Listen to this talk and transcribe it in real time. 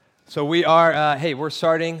So we're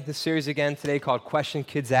starting this series again today called Question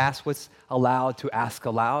Kids Ask. What's allowed to ask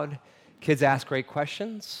aloud? Kids ask great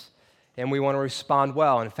questions, and we want to respond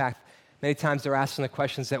well. In fact, many times they're asking the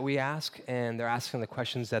questions that we ask, and they're asking the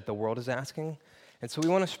questions that the world is asking. And so we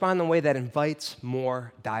want to respond in a way that invites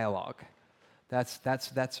more dialogue.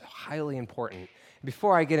 That's highly important.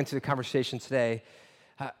 Before I get into the conversation today,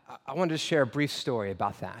 I wanted to share a brief story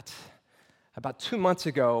about that. About 2 months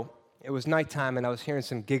ago, it was nighttime, and I was hearing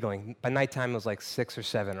some giggling. By nighttime, it was like 6 or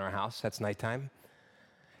 7 in our house. That's nighttime.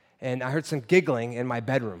 And I heard some giggling in my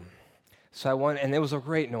bedroom. And it was a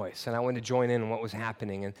great noise, and I wanted to join in on what was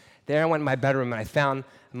happening. And there I went in my bedroom, and I found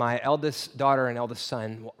my eldest daughter and eldest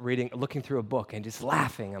son looking through a book and just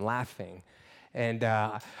laughing and laughing. And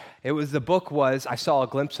I saw a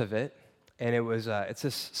glimpse of it, and it's a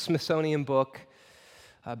Smithsonian book.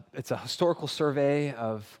 It's a historical survey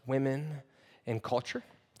of women in culture.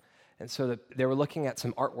 And so they were looking at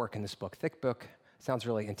some artwork in this book, thick book. Sounds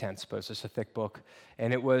really intense, but it's just a thick book.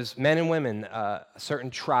 And it was men and women, a certain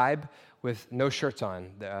tribe with no shirts on,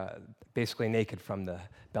 basically naked from the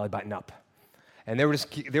belly button up. And there was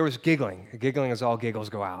giggling. Giggling as all giggles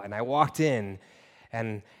go out. And I walked in,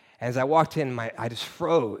 and as I walked in, I just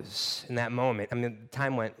froze in that moment. I mean,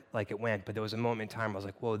 time went like it went, but there was a moment in time where I was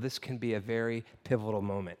like, whoa, this can be a very pivotal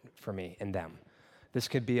moment for me and them. This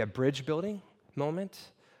could be a bridge building moment,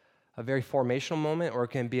 a very formational moment, or it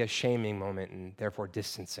can be a shaming moment and therefore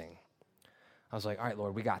distancing. I was like, all right,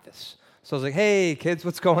 Lord, we got this. So I was like, hey, kids,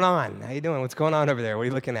 what's going on? How you doing? What's going on over there? What are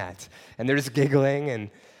you looking at? And they're just giggling, and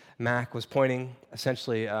Mac was pointing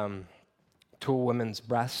essentially to a woman's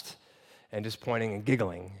breast and just pointing and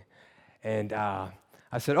giggling. And I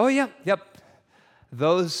said, oh, yep,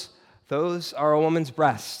 those are a woman's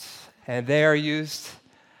breasts, and they are used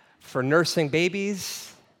for nursing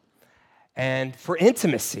babies and for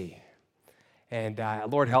intimacy. And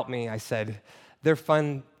Lord help me, I said, they're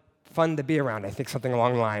fun to be around, I think something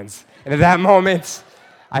along the lines. And at that moment,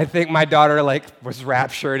 I think my daughter was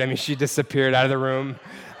raptured. I mean, she disappeared out of the room.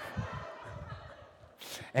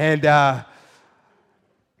 And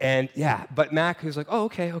but Mac, he was like, oh,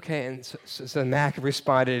 okay. And so Mac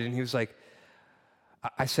responded, and he was like,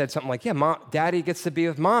 I said something like, yeah, Daddy gets to be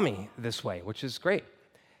with Mommy this way, which is great.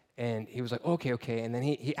 And he was like, okay. And then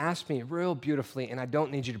he asked me real beautifully, and I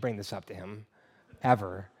don't need you to bring this up to him,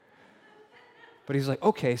 ever. But he's like,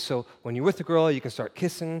 okay, so when you're with a girl, you can start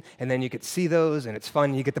kissing, and then you get to see those, and it's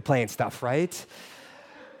fun, you get to play and stuff, right?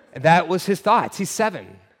 And that was his thoughts. He's 7.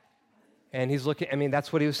 And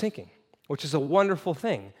that's what he was thinking, which is a wonderful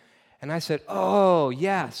thing. And I said, oh,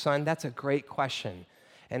 yeah, son, that's a great question.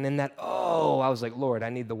 And then I was like, Lord, I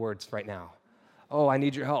need the words right now. Oh, I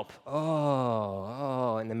need your help.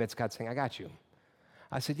 Oh, in the midst of God saying, I got you.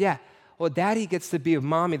 I said, yeah, well, Daddy gets to be with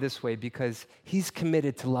Mommy this way because he's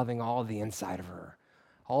committed to loving all the inside of her,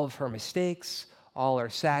 all of her mistakes, all her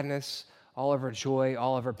sadness, all of her joy,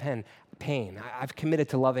 all of her pain. I've committed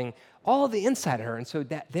to loving all of the inside of her, and so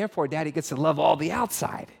therefore Daddy gets to love all the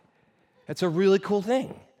outside. That's a really cool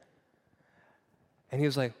thing. And he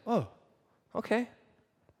was like, oh, okay.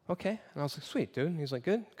 And I was like, sweet, dude. And he's like,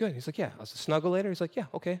 good. He's like, yeah. I was like, snuggle later? He's like, yeah,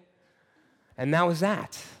 okay. And that was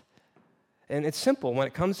that. And it's simple. When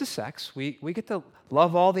it comes to sex, we get to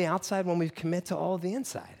love all the outside when we commit to all the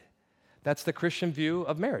inside. That's the Christian view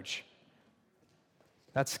of marriage.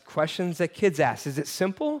 That's questions that kids ask. Is it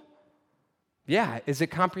simple? Yeah. Is it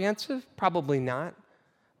comprehensive? Probably not.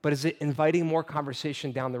 But is it inviting more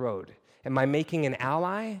conversation down the road? Am I making an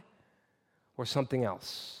ally or something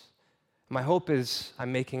else? My hope is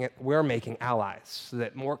we're making allies so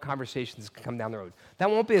that more conversations can come down the road. That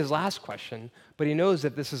won't be his last question, but he knows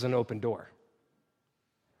that this is an open door.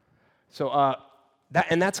 So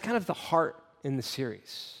that's kind of the heart in the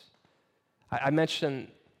series. I mentioned,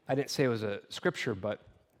 I didn't say it was a scripture, but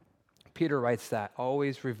Peter writes that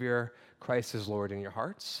always revere Christ as Lord in your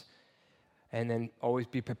hearts, and then always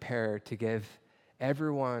be prepared to give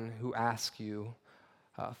everyone who asks you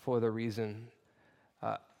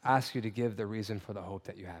ask you to give the reason for the hope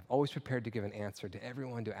that you have. Always prepared to give an answer to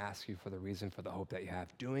everyone to ask you for the reason for the hope that you have.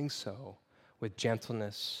 Doing so with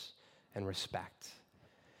gentleness and respect.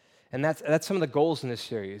 And that's some of the goals in this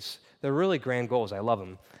series. They're really grand goals. I love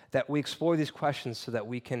them. That we explore these questions so that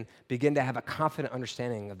we can begin to have a confident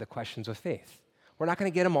understanding of the questions of faith. We're not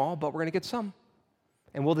going to get them all, but we're going to get some.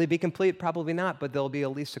 And will they be complete? Probably not, but they'll be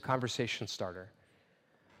at least a conversation starter.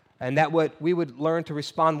 And we would learn to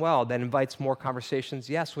respond well. That invites more conversations,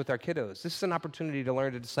 yes, with our kiddos. This is an opportunity to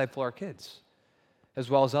learn to disciple our kids,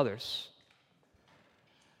 as well as others.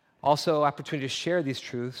 Also, opportunity to share these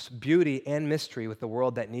truths, beauty and mystery, with the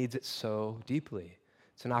world that needs it so deeply.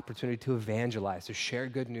 It's an opportunity to evangelize, to share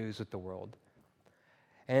good news with the world.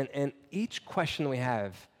 And each question we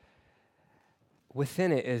have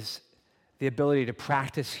within it is the ability to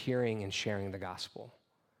practice hearing and sharing the gospel.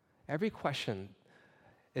 Every question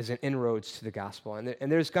is an inroads to the gospel.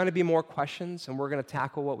 And there's going to be more questions, and we're going to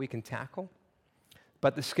tackle what we can tackle.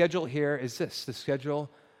 But the schedule here is this. The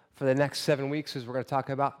schedule for the next 7 weeks is we're going to talk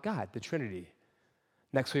about God, the Trinity.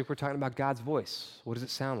 Next week, we're talking about God's voice. What does it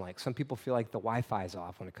sound like? Some people feel like the Wi-Fi is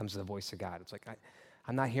off when it comes to the voice of God. It's like,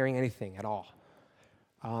 I'm not hearing anything at all.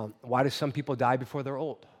 Why do some people die before they're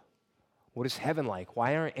old? What is heaven like?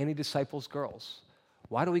 Why aren't any disciples girls?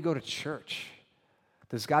 Why do we go to church?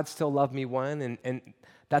 Does God still love me one? And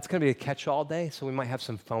that's going to be a catch-all day, so we might have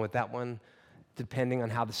some fun with that one. Depending on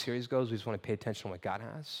how the series goes, we just want to pay attention to what God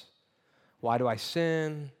has. Why do I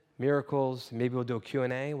sin? Miracles. Maybe we'll do a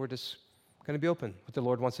Q&A. We're just going to be open what the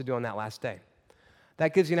Lord wants to do on that last day.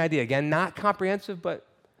 That gives you an idea. Again, not comprehensive, but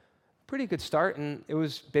pretty good start, and it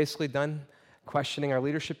was basically done questioning our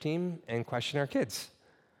leadership team and questioning our kids.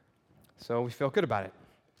 So we feel good about it.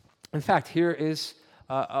 In fact, here is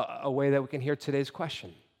a way that we can hear today's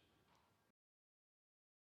question.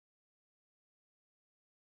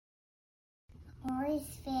 Holy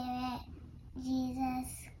Spirit,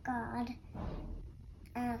 Jesus, God,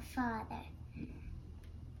 Father.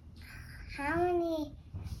 How many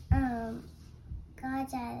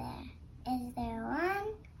gods are there? Is there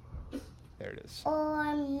one? There it is.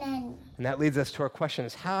 Or many? And that leads us to our question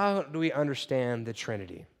is, how do we understand the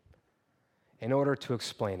Trinity? In order to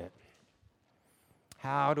explain it.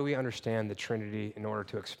 How do we understand the Trinity in order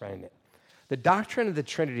to explain it? The doctrine of the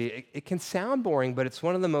Trinity, it can sound boring, but it's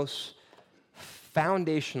one of the most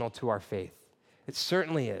foundational to our faith. It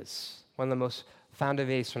certainly is one of the most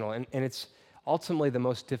foundational, and it's ultimately the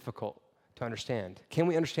most difficult to understand. Can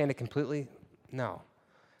we understand it completely? No.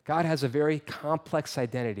 God has a very complex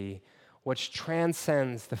identity which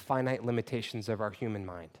transcends the finite limitations of our human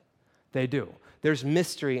mind. They do. There's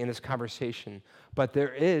mystery in this conversation, but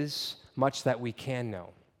there is much that we can know.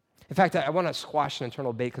 In fact, I want to squash an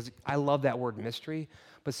internal debate because I love that word mystery,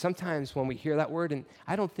 but sometimes when we hear that word, and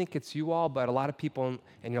I don't think it's you all, but a lot of people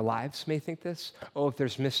in your lives may think this, if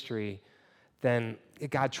there's mystery, then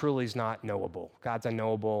God truly is not knowable. God's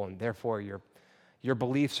unknowable, and therefore your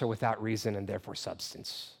beliefs are without reason and therefore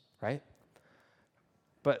substance, right?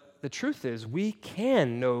 But the truth is, we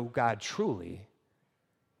can know God truly,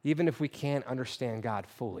 even if we can't understand God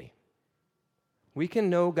fully. We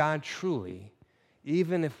can know God truly,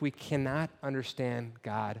 even if we cannot understand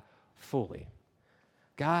God fully.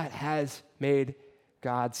 God has made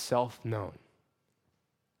God's self known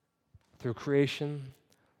through creation,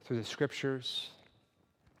 through the scriptures,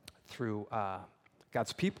 through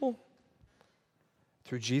God's people,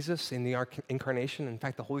 through Jesus in the incarnation. In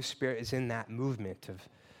fact, the Holy Spirit is in that movement of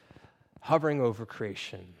hovering over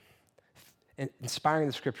creation, inspiring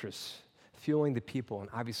the scriptures, fueling the people, and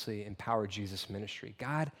obviously empower Jesus' ministry.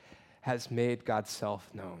 God has made God's self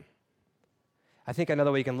known. I think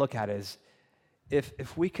another way you can look at it is,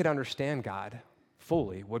 if we could understand God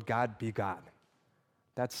fully, would God be God?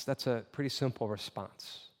 That's a pretty simple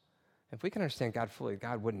response. If we can understand God fully,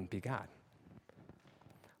 God wouldn't be God.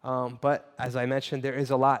 But as I mentioned, there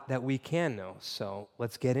is a lot that we can know, so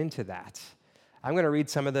let's get into that. I'm going to read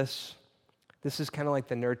some of this. This is kind of like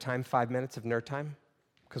the nerd time, 5 minutes of nerd time,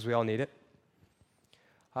 because we all need it.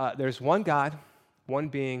 There's one God, one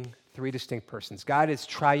being, three distinct persons. God is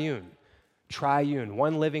triune,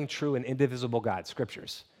 one living, true, and indivisible God,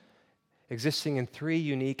 scriptures, existing in three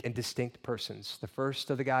unique and distinct persons. The first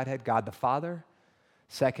of the Godhead, God the Father,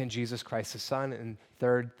 second, Jesus Christ the Son, and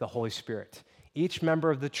third, the Holy Spirit. Each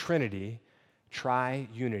member of the Trinity,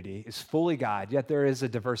 tri-unity, is fully God, yet there is a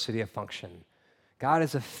diversity of function. God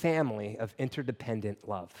is a family of interdependent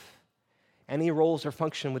love. Any roles or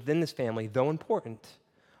function within this family, though important,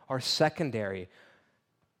 are secondary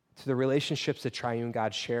to the relationships that triune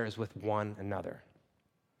God shares with one another.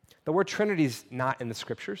 The word Trinity is not in the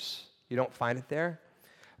scriptures. You don't find it there.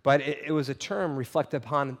 But it was a term reflected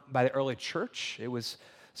upon by the early church. It was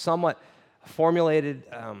somewhat formulated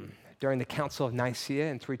during the Council of Nicaea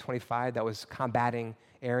in 325 that was combating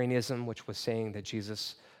Arianism, which was saying that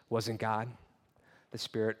Jesus wasn't God, the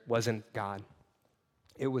Spirit wasn't God.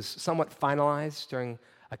 It was somewhat finalized during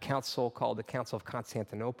a council called the Council of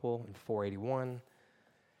Constantinople in 481,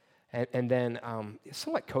 and then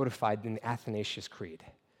somewhat codified in the Athanasius Creed.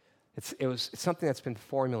 It's something that's been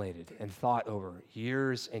formulated and thought over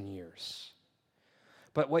years and years.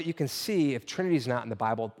 But what you can see, if Trinity is not in the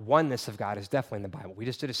Bible, oneness of God is definitely in the Bible. We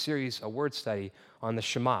just did a word study on the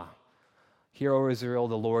Shema. Hear, O Israel,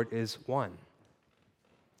 the Lord is one.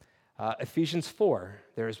 Ephesians 4,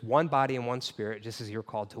 there is one body and one spirit, just as you're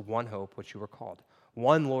called to one hope, which you were called.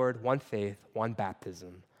 One Lord, one faith, one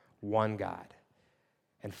baptism, one God,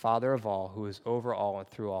 and Father of all, who is over all and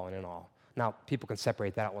through all and in all. Now, people can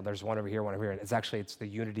separate that out. Well, there's one over here, one over here. It's the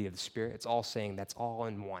unity of the Spirit. It's all saying that's all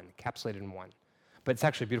in one, encapsulated in one. But it's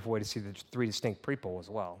actually a beautiful way to see the three distinct people as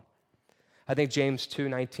well. I think James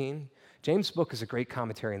 2:19, James' book is a great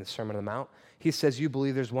commentary in the Sermon on the Mount. He says, you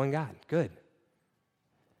believe there's one God. Good.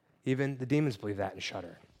 Even the demons believe that and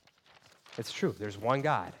shudder. It's true. There's one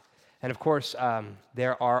God. And of course,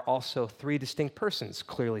 there are also three distinct persons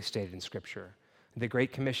clearly stated in Scripture. The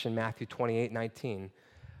Great Commission, Matthew 28:19,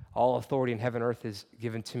 all authority in heaven and earth is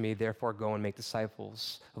given to me, therefore go and make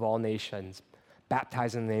disciples of all nations,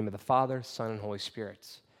 baptizing in the name of the Father, Son, and Holy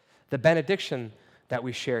Spirit. The benediction that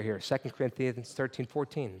we share here, 2 Corinthians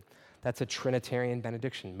 13:14, that's a Trinitarian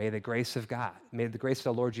benediction. May the grace of God, may the grace of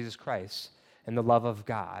the Lord Jesus Christ and the love of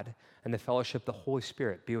God and the fellowship of the Holy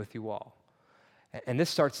Spirit be with you all. And this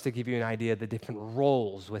starts to give you an idea of the different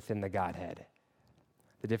roles within the Godhead.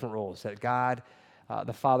 The different roles that God,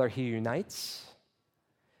 the Father, he unites.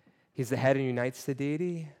 He's the head and unites the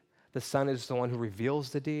deity. The Son is the one who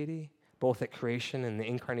reveals the deity, both at creation and the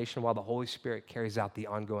incarnation, while the Holy Spirit carries out the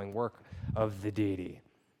ongoing work of the deity.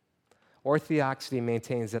 Orthodoxy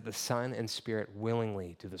maintains that the Son and Spirit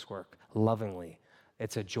willingly do this work, lovingly.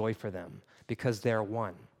 It's a joy for them because they're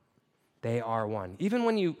one. They are one. Even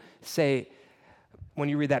when you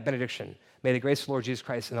read that benediction, may the grace of the Lord Jesus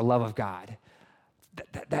Christ and the love of God,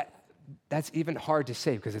 that's even hard to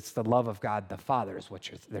say because it's the love of God the Father is what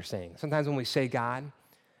they're saying. Sometimes when we say God,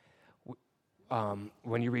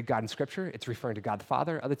 when you read God in Scripture, it's referring to God the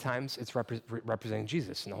Father. Other times, it's representing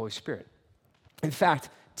Jesus and the Holy Spirit. In fact,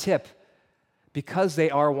 because they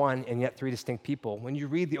are one and yet three distinct people, when you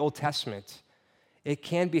read the Old Testament, it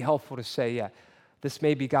can be helpful to say, yeah, this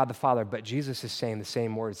may be God the Father, but Jesus is saying the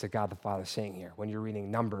same words that God the Father is saying here. When you're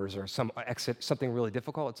reading Numbers or something really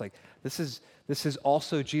difficult, it's like, this is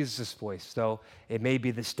also Jesus' voice, though it may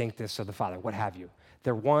be the distinctness of the Father, what have you.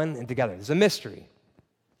 They're one and together. There's a mystery.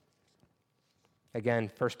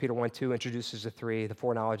 Again, 1 Peter 1:2 introduces the three, the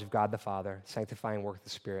foreknowledge of God the Father, sanctifying work of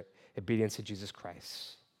the Spirit, obedience to Jesus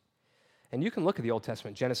Christ. And you can look at the Old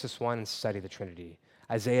Testament, Genesis 1, and study the Trinity.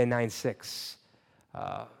 Isaiah 9:6,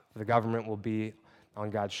 the government will be on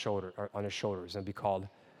God's shoulder, or on his shoulders, and it'll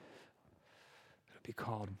be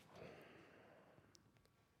called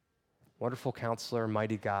Wonderful Counselor,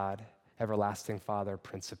 Mighty God, Everlasting Father,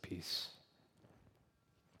 Prince of Peace.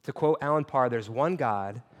 To quote Alan Parr, there's one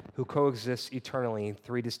God who coexists eternally in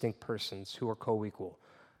three distinct persons who are co-equal.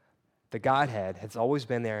 The Godhead has always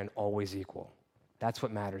been there and always equal. That's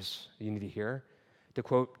what matters. You need to hear. To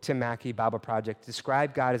quote Tim Mackey, Bible Project,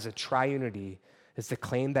 describe God as a triunity is the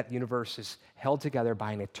claim that the universe is held together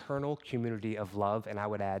by an eternal community of love, and I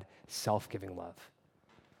would add, self-giving love.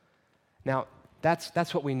 Now,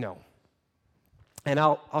 that's what we know. And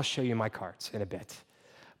I'll show you my cards in a bit.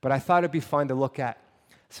 But I thought it'd be fun to look at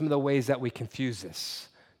some of the ways that we confuse this.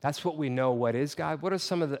 That's what we know. What is God? What are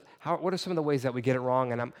some of the ways that we get it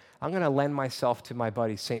wrong? And I'm going to lend myself to my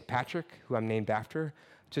buddy St. Patrick, who I'm named after,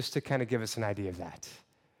 just to kind of give us an idea of that.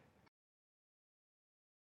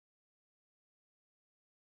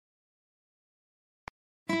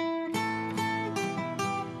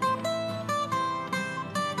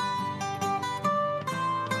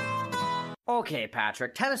 Okay,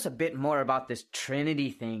 Patrick, tell us a bit more about this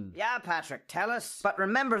Trinity thing. Yeah, Patrick, tell us. But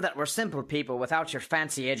remember that we're simple people without your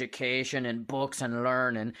fancy education and books and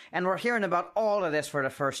learning, and we're hearing about all of this for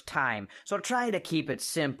the first time. So try to keep it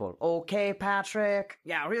simple, okay, Patrick?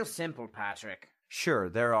 Yeah, real simple, Patrick. Sure,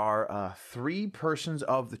 there are three persons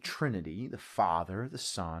of the Trinity, the Father, the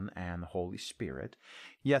Son, and the Holy Spirit,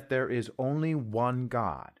 yet there is only one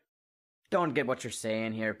God. Don't get what you're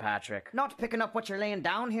saying here, Patrick. Not picking up what you're laying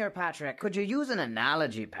down here, Patrick. Could you use an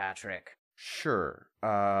analogy, Patrick? Sure,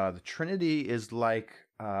 the Trinity is like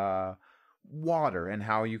water, and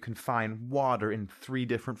how you can find water in three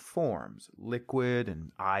different forms, liquid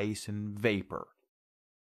and ice and vapor.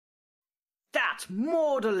 That's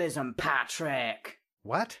modalism, Patrick!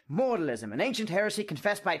 What? Modalism, an ancient heresy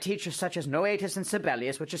confessed by teachers such as Noetus and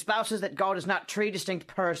Sibelius, which espouses that God is not three distinct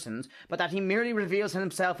persons, but that he merely reveals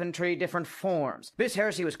himself in three different forms. This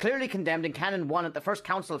heresy was clearly condemned in Canon 1 at the First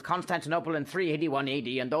Council of Constantinople in 381 AD,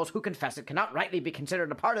 and those who confess it cannot rightly be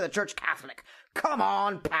considered a part of the Church Catholic. Come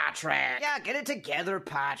on, Patrick! Yeah, get it together,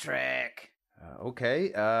 Patrick. Okay,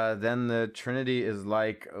 then the Trinity is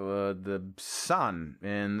like the sun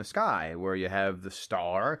in the sky, where you have the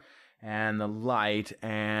star and the light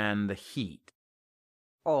and the heat.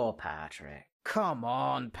 Oh, Patrick. Come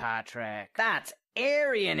on, Patrick. That's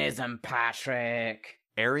Arianism, Patrick.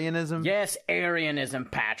 Arianism? Yes, Arianism,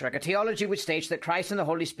 Patrick, a theology which states that Christ and the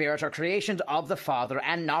Holy Spirit are creations of the Father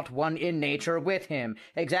and not one in nature with him,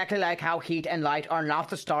 exactly like how heat and light are not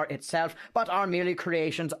the star itself, but are merely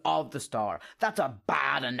creations of the star. That's a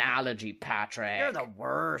bad analogy, Patrick. You're the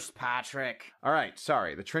worst, Patrick. All right,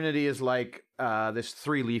 sorry. The Trinity is like this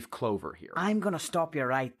three-leaf clover here. I'm gonna stop you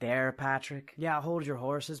right there, Patrick. Yeah, hold your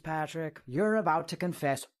horses, Patrick. You're about to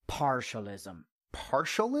confess partialism.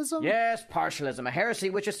 Partialism? Yes, partialism, a heresy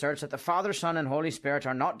which asserts that the Father, Son, and Holy Spirit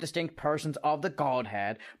are not distinct persons of the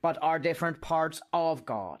Godhead, but are different parts of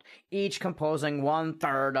God, each composing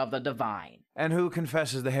 1/3 of the divine. And who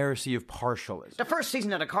confesses the heresy of partialism? The first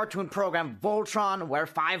season of the cartoon program Voltron, where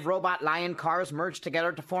 5 robot lion cars merge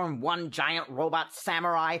together to form one giant robot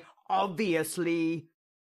samurai, obviously.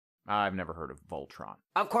 I've never heard of Voltron.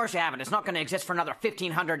 Of course you haven't. It's not going to exist for another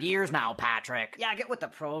 1,500 years now, Patrick. Yeah, get with the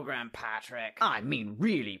program, Patrick. I mean,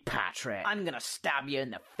 really, Patrick. I'm going to stab you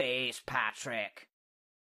in the face, Patrick.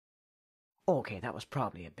 Okay, that was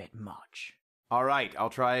probably a bit much. All right, I'll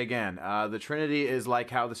try again. The Trinity is like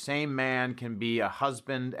how the same man can be a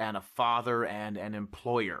husband and a father and an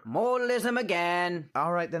employer. Modalism again.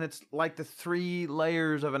 All right, then it's like the 3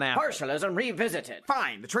 layers of an apple. Partialism revisited.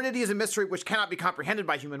 Fine, the Trinity is a mystery which cannot be comprehended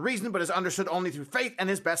by human reason, but is understood only through faith and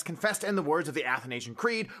is best confessed in the words of the Athanasian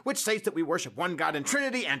Creed, which states that we worship one God in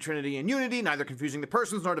Trinity and Trinity in unity, neither confusing the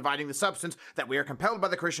persons nor dividing the substance, that we are compelled by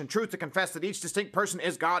the Christian truth to confess that each distinct person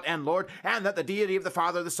is God and Lord, and that the deity of the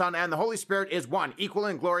Father, the Son, and the Holy Spirit is one, equal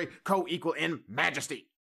in glory, co-equal in majesty.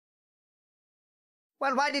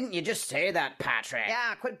 Well, why didn't you just say that, Patrick?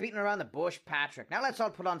 Yeah, quit beating around the bush, Patrick. Now let's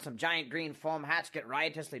all put on some giant green foam hats, get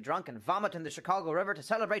riotously drunk, and vomit in the Chicago River to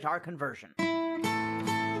celebrate our conversion.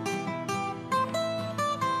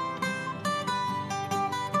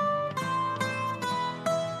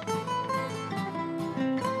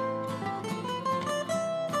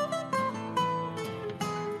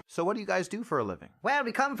 So what do you guys do for a living? Well,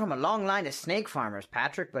 we come from a long line of snake farmers,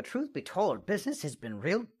 Patrick, but truth be told, business has been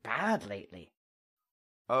real bad lately.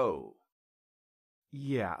 Oh.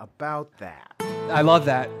 Yeah, about that. I love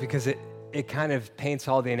that because it kind of paints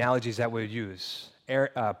all the analogies that we would use.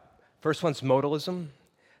 First one's modalism,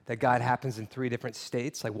 that God happens in 3 different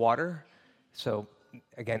states, like water. So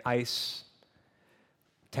again, ice,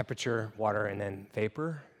 temperature, water, and then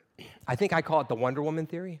vapor. I think I call it the Wonder Woman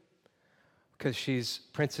theory because she's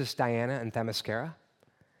Princess Diana in Themyscira.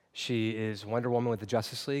 She is Wonder Woman with the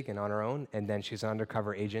Justice League and on her own, and then she's an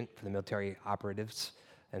undercover agent for the military operatives,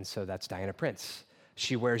 and so that's Diana Prince.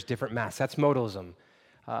 She wears different masks. That's modalism.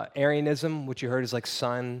 Arianism, which you heard is like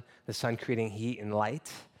the sun creating heat and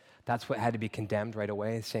light. That's what had to be condemned right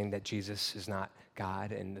away, saying that Jesus is not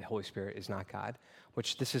God and the Holy Spirit is not God,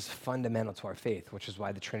 which this is fundamental to our faith, which is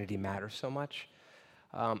why the Trinity matters so much.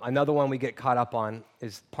 Another one we get caught up on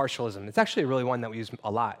is partialism. It's actually really one that we use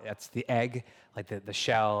a lot. That's the egg, like the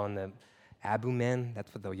shell and the albumen.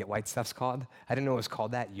 That's what the white stuff's called. I didn't know it was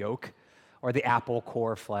called that, yolk. Or the apple,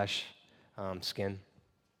 core, flesh, skin.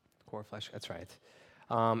 Core, flesh, that's right.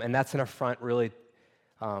 And that's an affront, really.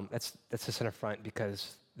 That's just an affront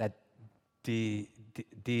because that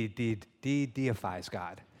deifies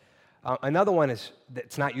God. Another one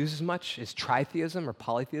that's not used as much is tritheism or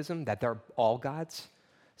polytheism, that they're all gods,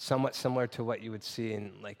 somewhat similar to what you would see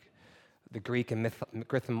in like the Greek and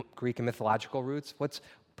mythological roots. What's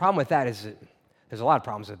problem with that is there's a lot of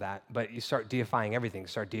problems with that, but you start deifying everything. You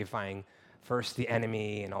start deifying first the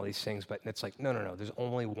enemy and all these things, but it's like, no, there's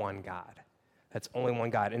only one God. That's only one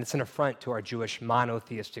God, and it's an affront to our Jewish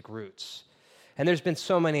monotheistic roots. And there's been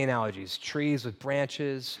so many analogies, trees with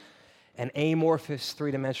branches, an amorphous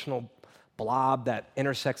 3-dimensional blob that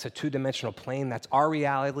intersects a 2-dimensional plane. That's our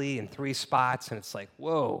reality in 3 spots, and it's like,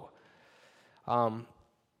 whoa.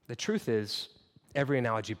 The truth is, every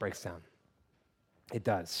analogy breaks down. It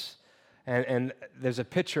does. And there's a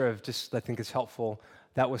picture of just, I think is helpful,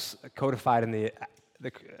 that was codified in the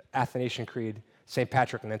Athanasian Creed. St.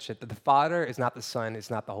 Patrick mentioned it, that the Father is not the Son, it's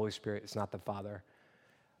not the Holy Spirit, it's not the Father.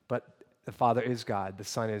 But the Father is God, the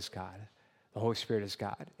Son is God, the Holy Spirit is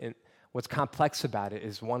God. And what's complex about it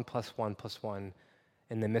is 1 + 1 + 1,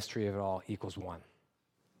 and the mystery of it all equals 1.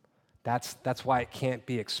 That's why it can't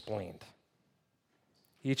be explained.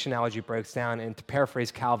 Each analogy breaks down, and to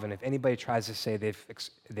paraphrase Calvin, if anybody tries to say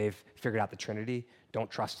they've figured out the Trinity,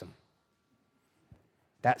 don't trust them.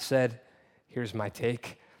 That said, here's my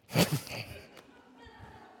take.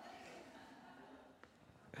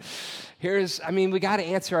 We got to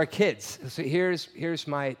answer our kids. So here's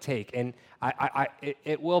my take, and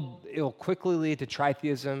it will quickly lead to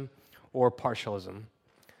tritheism or partialism,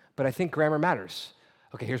 but I think grammar matters.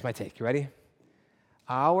 Okay, here's my take. You ready?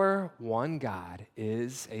 Our one God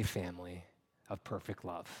is a family of perfect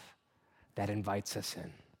love that invites us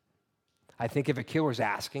in. I think if a kid was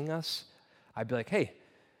asking us, I'd be like, hey,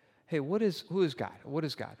 who is God? What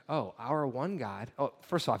is God? Oh, our one God. Oh,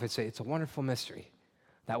 first off, I'd say it's a wonderful mystery.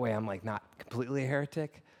 That way I'm like not completely a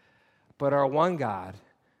heretic. But our one God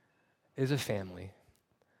is a family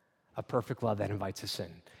of perfect love that invites us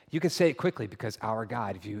in. You can say it quickly because our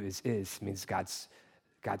God, if you is means God's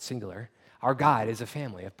singular. Our God is a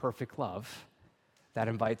family of perfect love that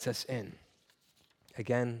invites us in.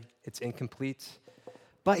 Again, it's incomplete.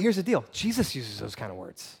 But here's the deal. Jesus uses those kind of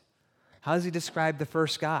words. How does he describe the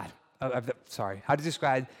first God? How does he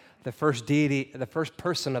describe the first deity, the first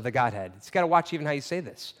person of the Godhead? You've got to watch even how you say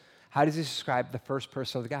this. How does he describe the first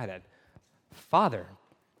person of the Godhead? Father,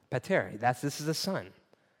 pater. This is the Son.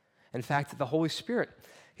 In fact, the Holy Spirit,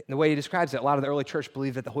 the way he describes it, a lot of the early church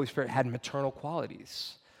believed that the Holy Spirit had maternal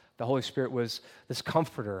qualities. The Holy Spirit was this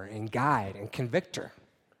comforter and guide and convictor.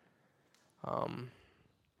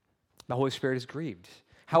 The Holy Spirit is grieved.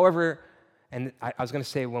 However, and I was going to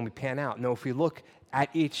say when we pan out, no, if we look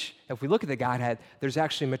at the Godhead, there's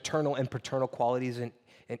actually maternal and paternal qualities in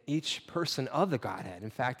each person of the Godhead.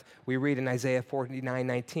 In fact, we read in Isaiah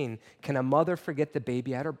 49:19, can a mother forget the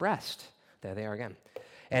baby at her breast? There they are again.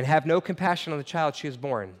 And have no compassion on the child she has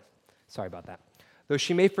born. Sorry about that. Though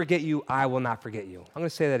she may forget you, I will not forget you. I'm going to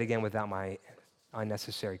say that again without my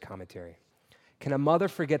unnecessary commentary. Can a mother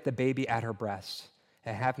forget the baby at her breast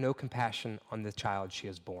and have no compassion on the child she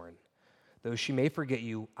has born? Though she may forget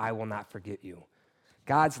you, I will not forget you.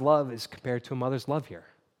 God's love is compared to a mother's love here,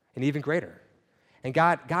 and even greater. And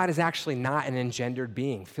God is actually not an engendered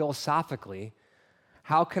being. Philosophically,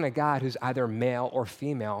 how can a God who's either male or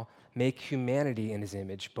female make humanity in his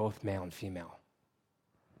image, both male and female?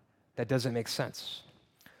 That doesn't make sense.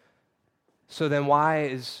 So then why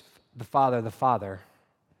is the Father?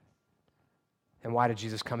 And why did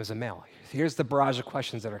Jesus come as a male? Here's the barrage of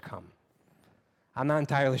questions that are come. I'm not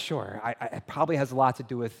entirely sure. It probably has a lot to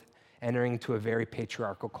do with entering into a very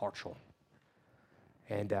patriarchal culture.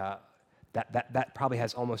 And that probably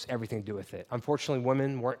has almost everything to do with it. Unfortunately,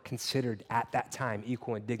 women weren't considered at that time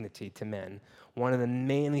equal in dignity to men. One of the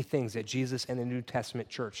mainly things that Jesus and the New Testament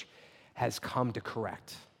church has come to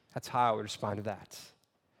correct. That's how I would respond to that.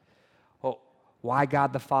 Well, why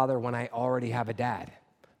God the Father when I already have a dad?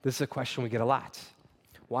 This is a question we get a lot.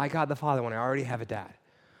 Why God the Father when I already have a dad?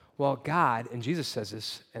 Well, God, and Jesus says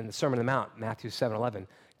this in the Sermon on the Mount, Matthew 7:11,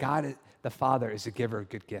 God the Father is a giver of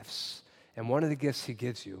good gifts. And one of the gifts he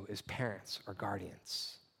gives you is parents or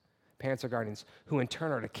guardians. Parents or guardians who in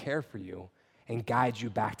turn are to care for you and guide you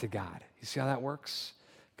back to God. You see how that works?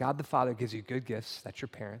 God the Father gives you good gifts, that's your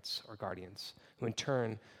parents or guardians, who in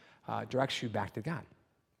turn directs you back to God.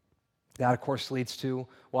 That, of course, leads to,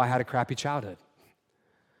 well, I had a crappy childhood,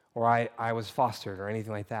 or I was fostered, or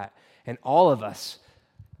anything like that. And all of us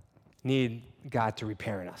need God to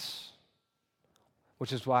reparent us,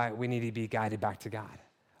 which is why we need to be guided back to God.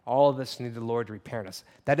 All of us need the Lord to reparent us.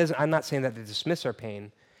 I'm not saying that to dismiss our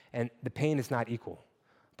pain, and the pain is not equal,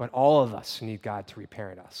 but all of us need God to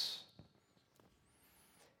reparent us.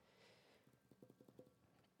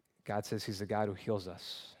 God says he's the God who heals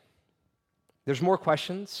us. There's more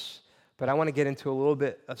questions, but I want to get into a little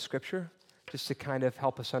bit of scripture just to kind of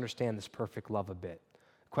help us understand this perfect love a bit.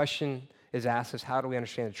 The question is asked is, how do we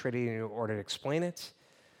understand the Trinity in order to explain it?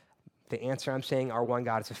 The answer, I'm saying, our one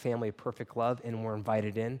God is a family of perfect love, and we're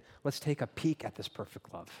invited in. Let's take a peek at this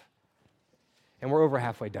perfect love. And we're over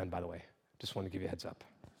halfway done, by the way. Just want to give you a heads up.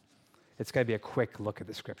 It's going to be a quick look at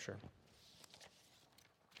the scripture.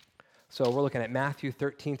 So we're looking at Matthew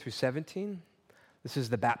 13 through 17. This is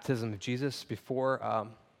the baptism of Jesus before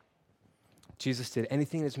Jesus did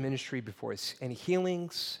anything in his ministry, before any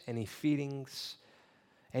healings, any feedings,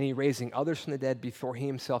 any raising others from the dead, before he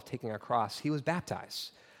himself taking a cross. He was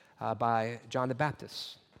baptized by John the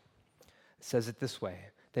Baptist. It says it this way.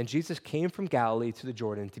 Then Jesus came from Galilee to the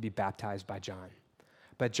Jordan to be baptized by John.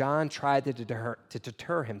 But John tried to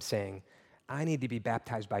deter him, saying, I need to be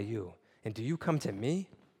baptized by you, and do you come to me?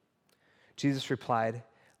 Jesus replied,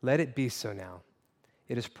 let it be so now.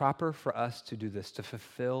 It is proper for us to do this to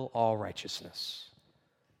fulfill all righteousness.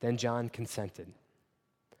 Then John consented.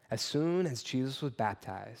 As soon as Jesus was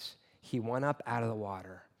baptized, he went up out of the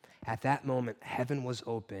water. At that moment, heaven was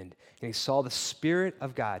opened, and he saw the Spirit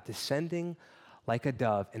of God descending like a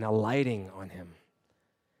dove and alighting on him.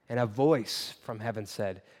 And a voice from heaven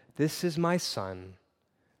said, this is my Son,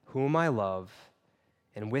 whom I love,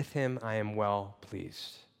 and with him I am well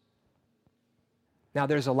pleased. Now,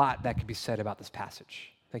 there's a lot that could be said about this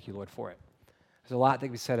passage. Thank you, Lord, for it. There's a lot that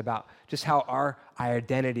can be said about just how our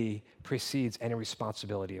identity precedes any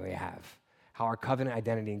responsibility we have, how our covenant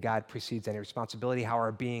identity in God precedes any responsibility, how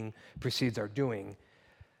our being precedes our doing,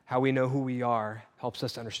 how we know who we are helps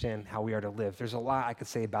us to understand how we are to live. There's a lot I could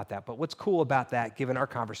say about that, but what's cool about that, given our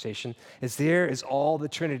conversation, is there is all the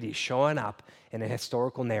Trinity showing up in a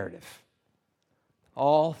historical narrative.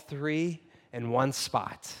 All three in one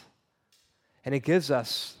spot. And it gives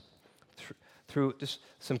us, through just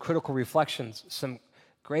some critical reflections, some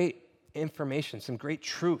great information, some great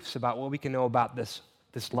truths about what we can know about this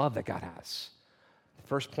love that God has. The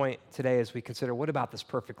first point today as we consider what about this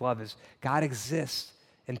perfect love is God exists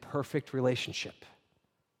in perfect relationship.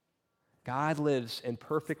 God lives in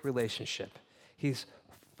perfect relationship.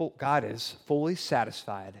 God is fully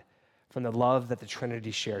satisfied from the love that the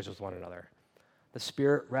Trinity shares with one another. The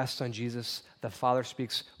Spirit rests on Jesus. The Father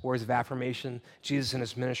speaks words of affirmation. Jesus in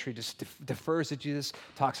his ministry just defers to Jesus,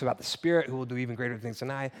 talks about the Spirit who will do even greater things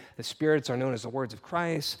than I. The spirits are known as the words of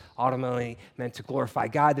Christ, ultimately meant to glorify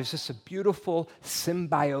God. There's just a beautiful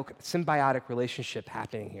symbiotic relationship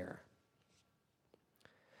happening here.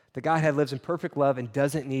 The Godhead lives in perfect love and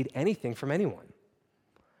doesn't need anything from anyone.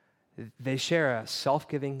 They share a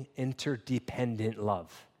self-giving, interdependent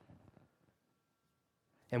love.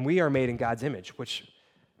 And we are made in God's image, which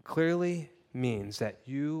clearly means that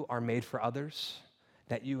you are made for others,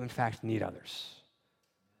 that you, in fact, need others.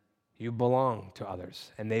 You belong to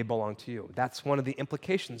others, and they belong to you. That's one of the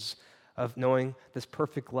implications of knowing this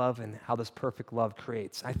perfect love and how this perfect love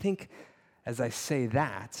creates. I think as I say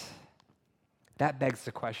that begs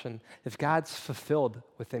the question, if God's fulfilled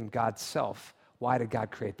within God's self, why did God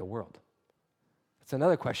create the world? That's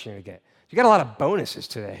another question you get. You got a lot of bonuses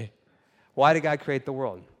today. Why did God create the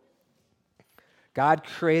world? God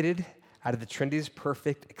created out of the Trinity's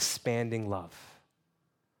perfect, expanding love.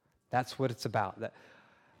 That's what it's about. That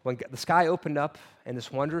when the sky opened up and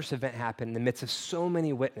this wondrous event happened in the midst of so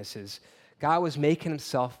many witnesses, God was making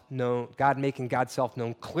himself known, God making God's self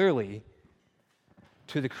known clearly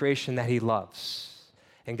to the creation that he loves.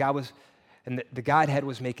 And the Godhead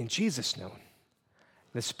was making Jesus known.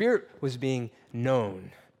 The Spirit was being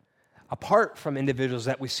known. Apart from individuals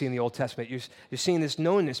that we see in the Old Testament, you're seeing this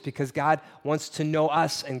knownness because God wants to know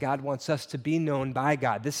us and God wants us to be known by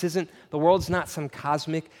God. The world's not some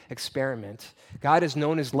cosmic experiment. God is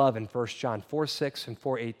known as love in 1 John 4:6 and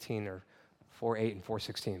 4:18 or 4:8 and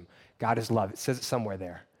 4:16. God is love. It says it somewhere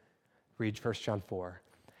there. Read 1 John 4.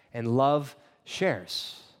 And love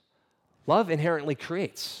shares. Love inherently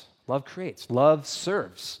creates. Love creates. Love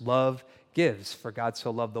serves. Love gives. For God so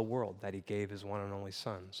loved the world that he gave his one and only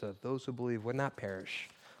Son, so that those who believe would not perish,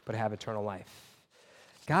 but have eternal life.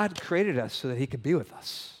 God created us so that he could be with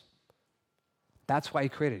us. That's why he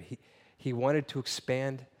created. He wanted to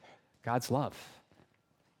expand God's love.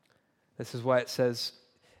 This is why it says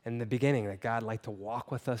in the beginning that God liked to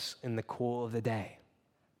walk with us in the cool of the day.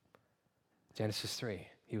 Genesis 3.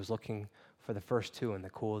 He was looking for the first two in the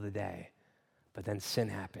cool of the day. But then sin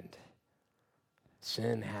happened.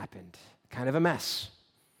 Sin happened. Kind of a mess.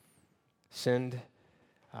 Sin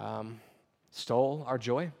stole our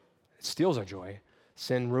joy. It steals our joy.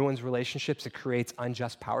 Sin ruins relationships. It creates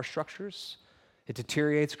unjust power structures. It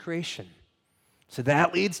deteriorates creation. So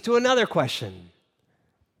that leads to another question.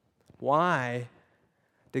 Why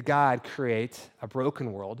did God create a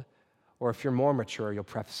broken world? Or if you're more mature, you'll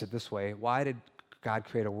preface it this way. Why did God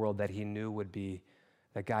create a world that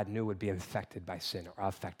God knew would be infected by sin or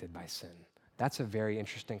affected by sin? That's a very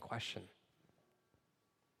interesting question.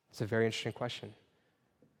 It's a very interesting question.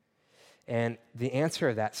 And the answer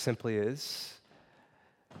to that simply is,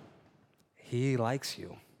 he likes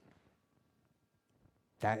you.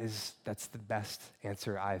 That's the best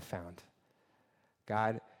answer I've found.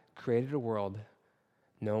 God created a world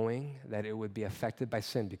knowing that it would be affected by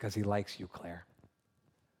sin because he likes you, Claire.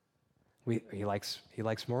 He likes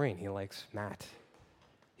Maureen. He likes Matt.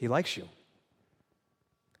 He likes you.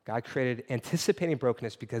 God created anticipating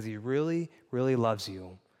brokenness because he really, really loves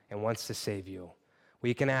you and wants to save you.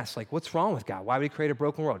 We can ask, what's wrong with God? Why would he create a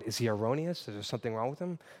broken world? Is he erroneous? Is there something wrong with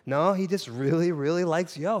him? No, he just really, really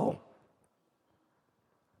likes Yo.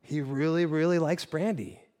 He really, really likes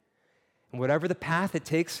Brandy. And whatever the path it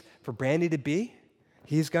takes for Brandy to be,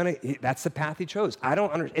 that's the path he chose. I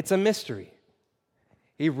don't understand. It's a mystery.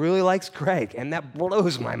 He really likes Greg, and that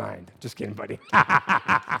blows my mind. Just kidding, buddy.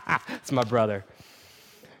 It's my brother.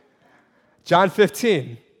 John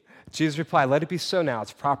 15, Jesus replied, "Let it be so now. It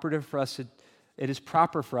is proper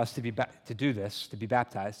for us to do this, to be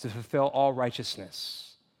baptized, to fulfill all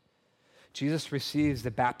righteousness." Jesus receives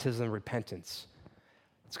the baptism of repentance.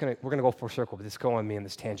 We're going to go full circle, but just go on me in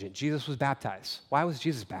this tangent. Jesus was baptized. Why was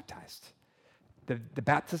Jesus baptized? The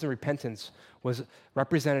baptism of repentance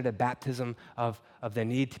represented a baptism of the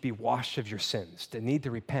need to be washed of your sins, the need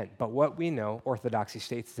to repent. But what we know, orthodoxy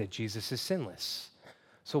states, is that Jesus is sinless.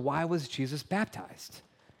 So why was Jesus baptized?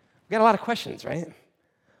 We got a lot of questions, right?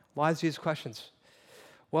 Why is Jesus questions?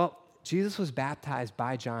 Well, Jesus was baptized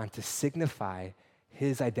by John to signify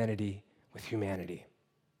his identity with humanity.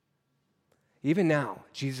 Even now,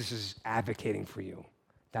 Jesus is advocating for you.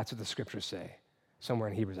 That's what the scriptures say. Somewhere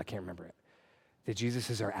in Hebrews, I can't remember it. That Jesus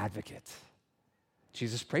is our advocate.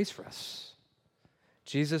 Jesus prays for us.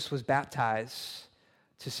 Jesus was baptized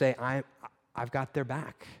to say, I've got their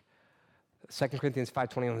back. 2 Corinthians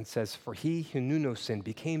 5:21 says, for he who knew no sin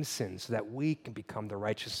became sin so that we can become the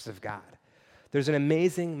righteousness of God. There's an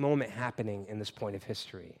amazing moment happening in this point of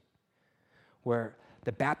history where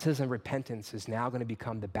the baptism of repentance is now going to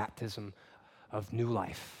become the baptism of new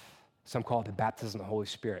life. Some call it the baptism of the Holy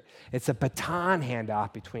Spirit. It's a baton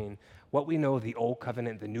handoff between what we know the old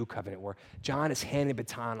covenant and the new covenant, where John is handing the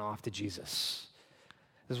baton off to Jesus.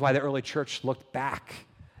 This is why the early church looked back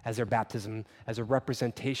as their baptism as a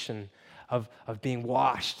representation of being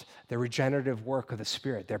washed, the regenerative work of the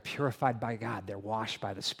Spirit. They're purified by God. They're washed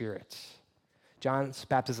by the Spirit. John's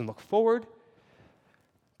baptism looked forward.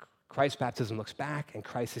 Christ's baptism looks back, and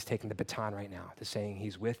Christ is taking the baton right now to saying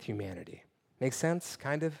he's with humanity. Make sense,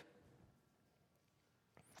 kind of?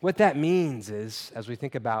 What that means is, as we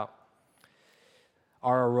think about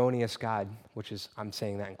our erroneous God, which is, I'm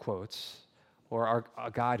saying that in quotes, or a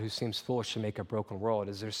God who seems foolish to make a broken world,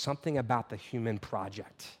 is there's something about the human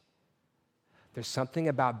project. There's something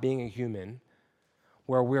about being a human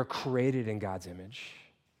where we're created in God's image,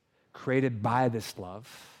 created by this love,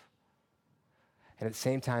 and at the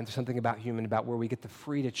same time, there's something about human about where we get the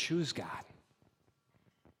free to choose God.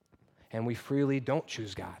 And we freely don't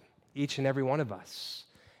choose God, each and every one of us,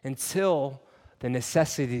 until the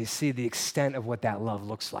necessity to see the extent of what that love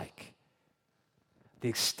looks like. The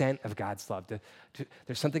extent of God's love.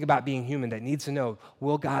 There's something about being human that needs to know,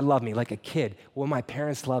 will God love me like a kid? Will my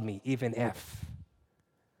parents love me even if?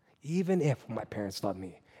 Even if my parents love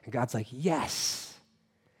me. And God's like, yes.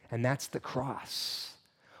 And that's the cross.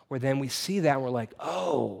 Where then we see that and we're like,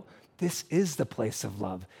 oh, this is the place of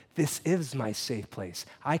love. This is my safe place.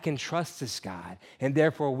 I can trust this God. And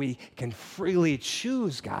therefore we can freely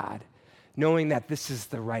choose God, knowing that this is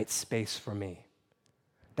the right space for me.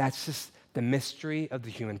 That's just the mystery of the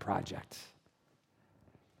human project.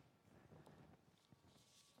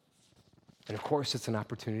 And of course, it's an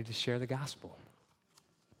opportunity to share the gospel.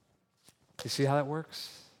 You see how that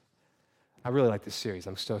works? I really like this series.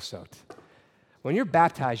 I'm so stoked. When you're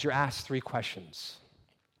baptized, you're asked 3 questions.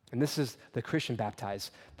 And this is the Christian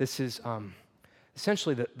baptized. This is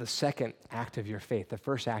essentially the second act of your faith. The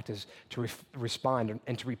first act is to respond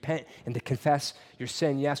and to repent and to confess your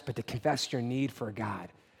sin, yes, but to confess your need for a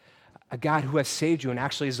God who has saved you and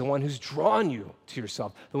actually is the one who's drawn you to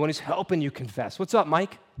yourself, the one who's helping you confess. What's up,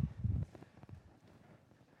 Mike?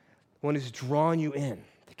 The one who's drawn you in,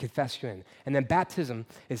 to confess you in. And then baptism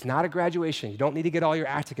is not a graduation. You don't need to get all your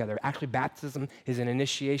act together. Actually, baptism is an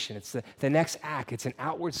initiation. It's the next act. It's an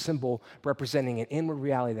outward symbol representing an inward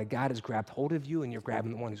reality that God has grabbed hold of you and you're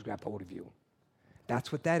grabbing the one who's grabbed hold of you.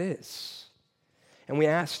 That's what that is. And we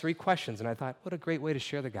asked 3 questions, and I thought, what a great way to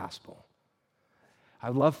share the gospel.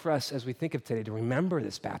 I'd love for us, as we think of today, to remember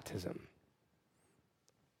this baptism.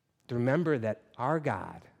 To remember that our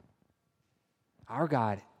God, our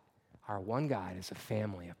one God, is a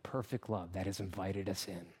family of perfect love that has invited us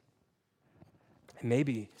in. And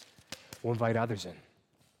maybe we'll invite others in.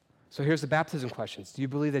 So here's the baptism questions. Do you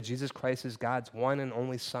believe that Jesus Christ is God's one and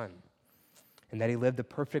only Son, and that he lived a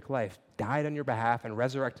perfect life, died on your behalf, and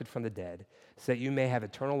resurrected from the dead, so that you may have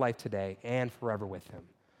eternal life today and forever with him?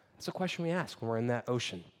 That's a question we ask when we're in that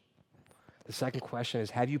ocean. The second question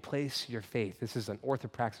is, have you placed your faith? This is an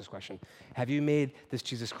orthopraxis question. Have you made this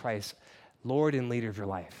Jesus Christ Lord and leader of your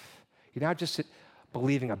life? You're not just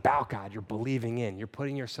believing about God, you're believing in. You're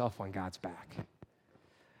putting yourself on God's back.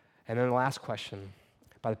 And then the last question,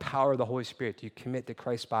 by the power of the Holy Spirit, do you commit to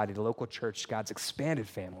Christ's body, the local church, God's expanded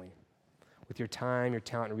family, with your time, your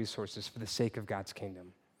talent, and resources for the sake of God's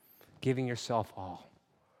kingdom, giving yourself all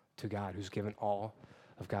to God who's given all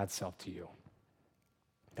of God's self to you?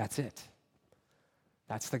 That's it.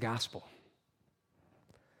 That's the gospel.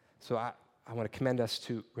 So I want to commend us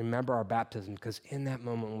to remember our baptism, because in that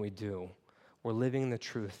moment when we do, we're living in the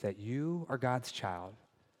truth that you are God's child,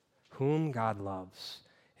 whom God loves,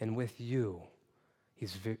 and with you,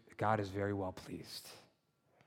 God is very well pleased.